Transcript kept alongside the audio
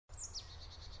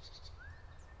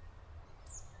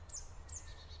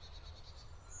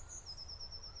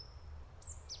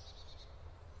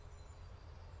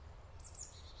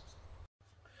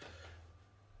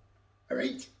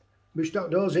Right, Bush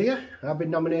Outdoors here. I've been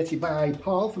nominated by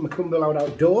Paul from Wild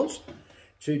Outdoors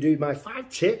to do my 5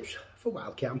 tips for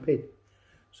wild camping.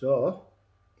 So,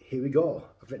 here we go.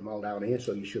 I've written them all down here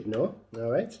so you should know.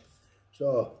 Alright,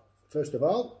 so first of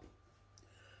all,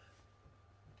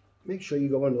 make sure you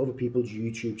go on other people's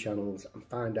YouTube channels and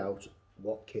find out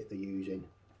what kit they're using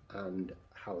and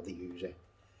how they use it.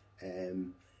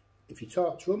 If you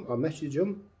talk to them or message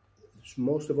them,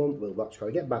 most of them will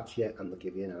actually get back to you and they'll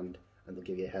give you an hand and they'll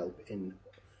give you help in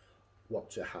what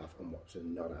to have and what to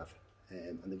not have,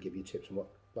 and they'll give you tips on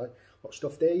what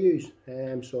stuff they use.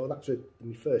 So that's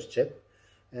my first tip.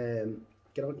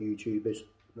 Get on YouTubers,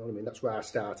 you know what I mean? That's where I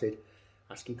started,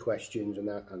 asking questions and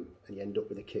that, and you end up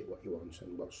with a kit what you want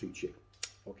and what suits you.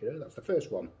 Okay, that's the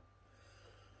first one.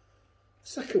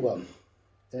 Second one,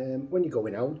 when you're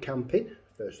going out camping,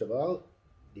 first of all,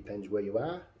 depends where you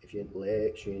are. If you're in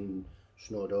lakes, you're in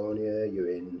Snowdonia,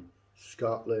 you're in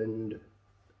Scotland,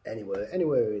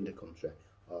 anywhere in the country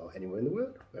or anywhere in the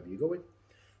world, wherever you're going,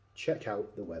 check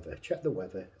out the weather. Check the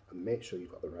weather and make sure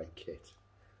you've got the right kit.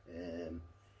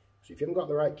 So if you haven't got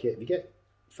the right kit, if you get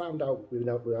found out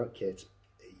without kit,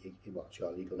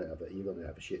 you're gonna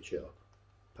have a shit show.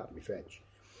 Pardon me French.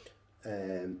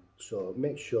 So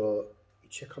make sure you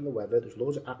check on the weather. There's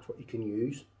loads of apps what you can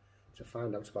use to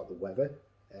find out about the weather.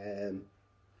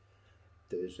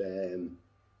 There's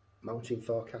mountain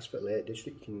forecast for Lake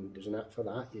District. There's an app for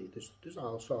that. There's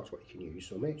all sorts what you can use.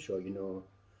 So make sure you know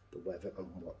the weather and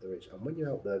what there is. And when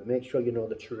you're out there, make sure you know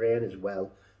the terrain as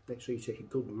well. Make sure you take a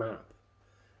good map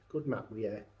with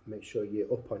you. Make sure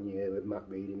you're up on your map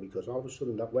reading, because all of a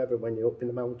sudden that weather when you're up in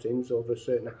the mountains over a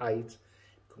certain height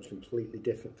becomes completely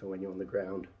different from when you're on the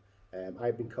ground.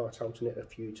 I've been caught out in it a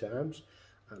few times,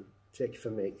 and take it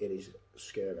from me, it is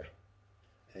scary.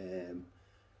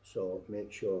 So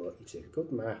make sure you take a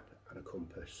good map and a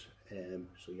compass,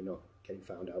 so you're not getting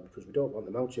found out, because we don't want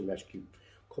the mountain rescue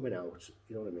coming out,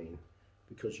 you know what I mean,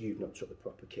 because you've not took the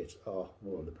proper kit or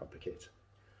worn the proper kit.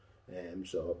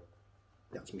 So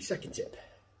that's my second tip.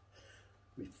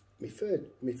 My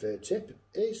third tip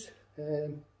is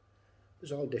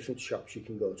there's all different shops you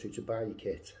can go to buy your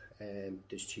kit.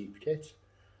 There's cheap kit,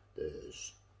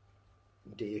 there's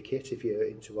deer kit. If you're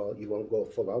into all, you won't go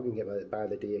full hog and buy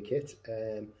the deer kit.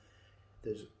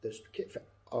 There's kit for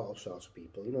all sorts of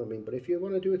people, you know what I mean. But if you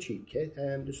want to do a cheap kit,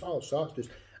 there's all sorts. There's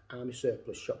army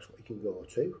surplus shops what you can go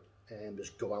to. There's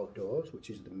Go Outdoors, which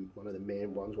is one of the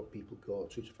main ones what people go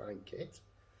to find kit.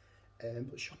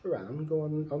 But shop around, go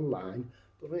online,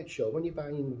 but make sure when you're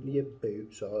buying your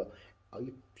boots or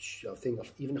your thing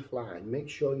off, even offline, make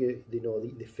sure they know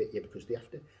they fit you, because they have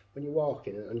to, when you're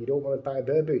walking and you don't want to buy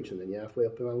bare boots and then you're halfway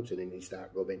up a mountain and you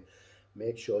start rubbing,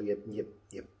 make sure you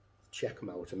check them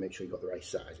out and make sure you've got the right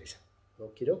sizes.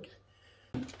 Okie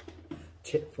dokie.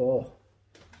 Tip 4,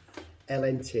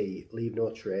 LNT, leave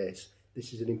no trace.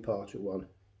 This is an important one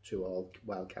to all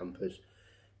wild campers.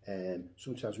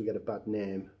 Sometimes we get a bad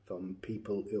name from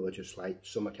people who are just like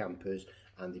summer campers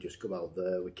and they just come out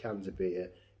there with cans of beer,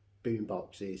 boom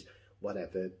boxes,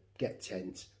 whatever, get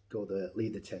tents, go there,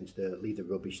 leave the tents there, leave the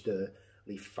rubbish there,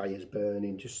 leave fires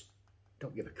burning, just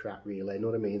don't give a crap really, you know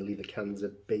what I mean? Leave the cans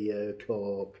of beer,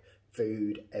 coke,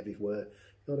 food everywhere,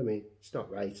 you know what I mean? It's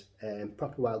not right.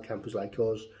 Proper wild campers like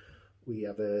us, we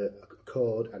have a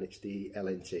code and it's the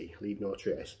LNT, leave no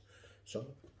trace. So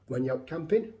when you're out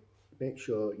camping, make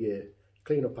sure you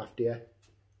clean up after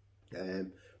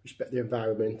you, respect the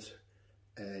environment,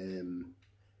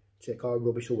 take all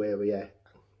rubbish away with you,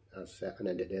 and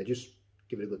end it there. Just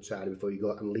give it a good tidy before you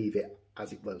go and leave it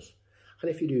as it was. And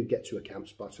if you do get to a camp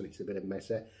spot and it's a bit of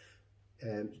messy,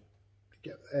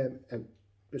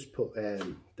 just put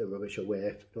the rubbish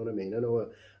away, you know what I mean? I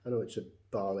know it's a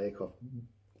ball ache of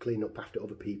clean up after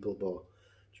other people, but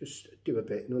just do a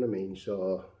bit, you know what I mean?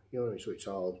 So, you know what I mean? So it's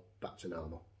all back to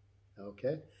normal.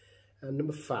 Okay, and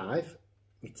number 5,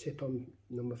 my tip on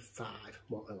number 5,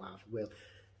 what I'll have, well,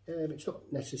 it's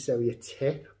not necessarily a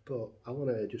tip, but I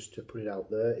want to put it out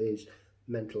there, is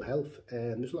mental health.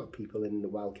 There's a lot of people in the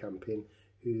wild camping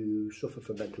who suffer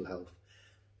from mental health,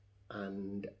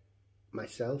 and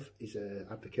myself is an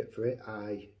advocate for it.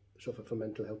 I suffer from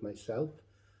mental health myself,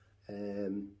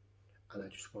 and I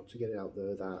just want to get it out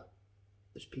there that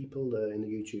there's people there in the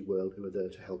YouTube world who are there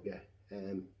to help you.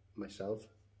 Myself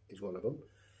is one of them.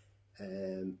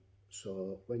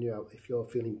 So when you're out, if you're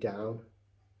feeling down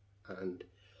and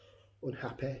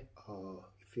unhappy, or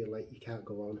you feel like you can't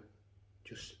go on,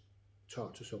 just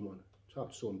talk to someone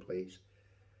please.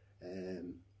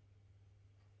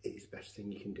 It's the best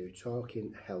thing you can do.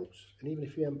 Talking helps, and even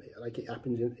if you like, it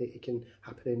happens it can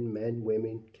happen in men,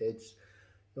 women, kids,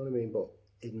 you know what I mean. But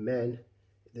in men,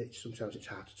 sometimes it's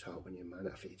hard to talk when you're a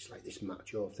man. I think it's like this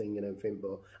macho thing and everything,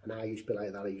 and I used to be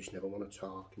like that. I used to never want to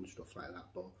talk and stuff like that,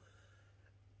 but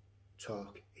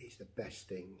talk is the best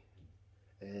thing.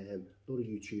 A lot of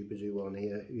YouTubers who are on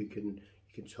here who you can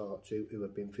talk to, who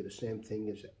have been through the same thing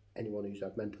as anyone who's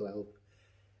had mental health.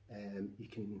 You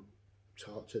can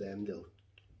talk to them, they'll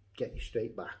get you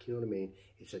straight back, you know what I mean?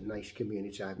 It's a nice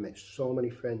community. I've met so many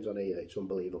friends on here, it's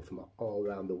unbelievable, from all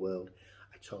around the world.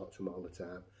 I talk to them all the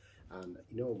time, and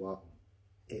you know what?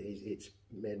 It's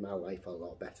made my life a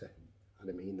lot better, and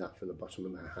I mean that from the bottom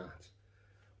of my heart.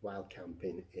 Wild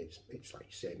camping, it's like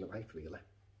saving my life, really,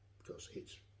 because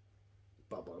it's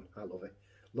bob on. I love it.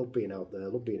 Love being out there,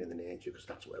 love being in the nature, because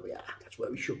that's where we are, that's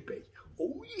where we should be.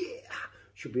 Oh yeah,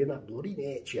 should be in that bloody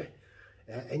nature,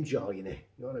 enjoying it,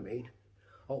 you know what I mean?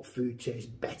 All food tastes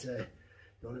better,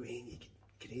 you know what I mean? You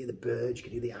can hear the birds, you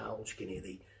can hear the owls, you can hear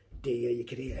the deer, you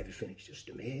can hear everything. It's just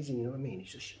amazing, you know what I mean? It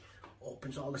just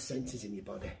opens all the senses in your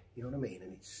body, you know what I mean?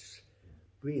 And it's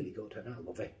really good, and I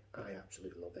love it. I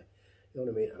absolutely love it. You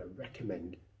know what I mean? And I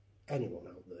recommend anyone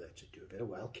out there to do a bit of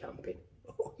wild camping.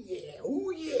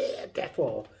 Oh yeah,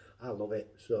 defo. I love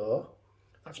it. So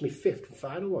that's my 5th and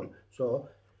final one. So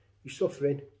you're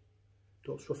suffering,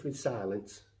 don't suffer in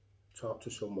silence. Talk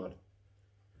to someone.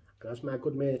 And as my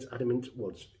good mate Adamant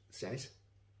Woods says,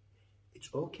 it's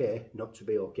okay not to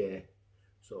be okay.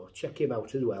 So check him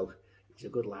out as well. He's a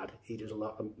good lad. He does a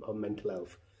lot on mental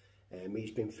health.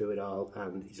 He's been through it all,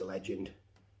 and he's a legend,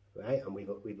 right? And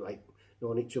we've like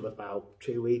known each other about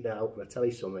 2 weeks now. And I tell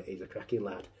you something, he's a cracking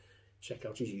lad. Check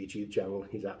out his YouTube channel.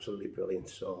 He's absolutely brilliant.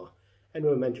 So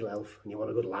anyone with mental health and you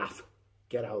want a good laugh,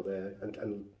 get out there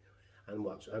and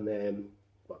watch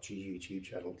his YouTube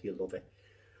channel. You'll love it.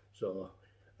 So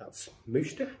that's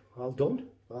Mooster, all done.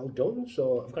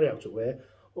 So I've got it out of the way.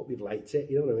 Hope you've liked it,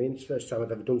 you know what I mean? It's the first time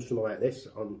I've ever done something like this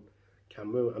on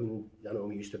camera. I know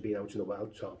I'm used to being out in the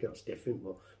wild talking, that's different,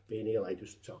 but being here, like,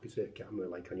 just talking to the camera,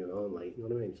 like, on your own, like, you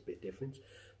know what I mean? It's a bit different.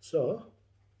 So,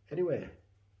 anyway,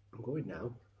 I'm going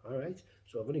now, all right?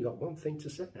 So I've only got one thing to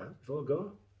say now before I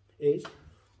go, is,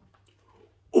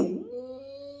 oh,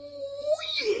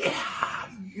 yeah,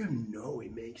 you know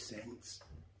it makes sense.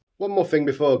 One more thing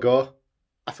before I go.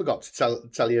 I forgot to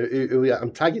tell you who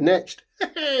I'm tagging next.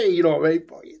 Hey, you know what I mean?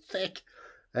 Boy, you're thick.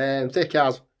 Thick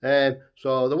as.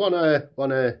 So the one I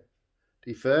want to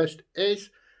do first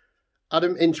is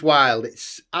Adam Inch Wild.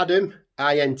 It's Adam,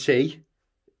 I-N-T,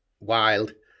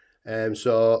 Wild.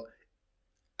 So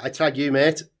I tag you,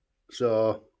 mate.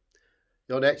 So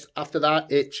you're next. After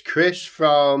that, it's Chris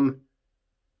from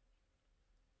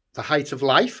The Height of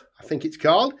Life, I think it's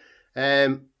called.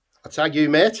 I'll tag you,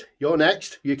 mate. You're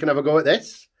next. You can have a go at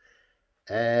this.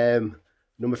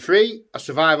 Number 3, a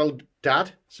survival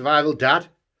dad.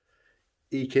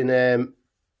 He can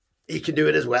do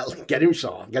it as well. Get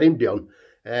him done.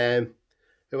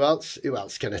 Who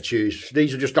else can I choose?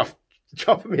 These are just off the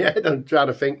top of my head. I'm trying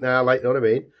to think now, like, you know what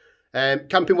I mean?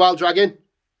 Camping Wild Dragon.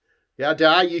 Yeah,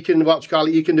 Di, you can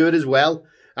you can do it as well.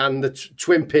 And the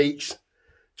Twin Peaks.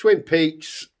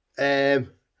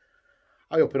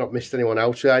 I hope I've not missed anyone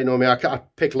else. You know me, I can't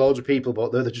pick loads of people,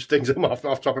 but they're just things I'm off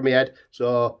the top of my head.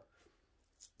 So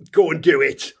go and do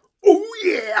it. Oh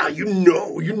yeah, you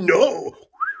know.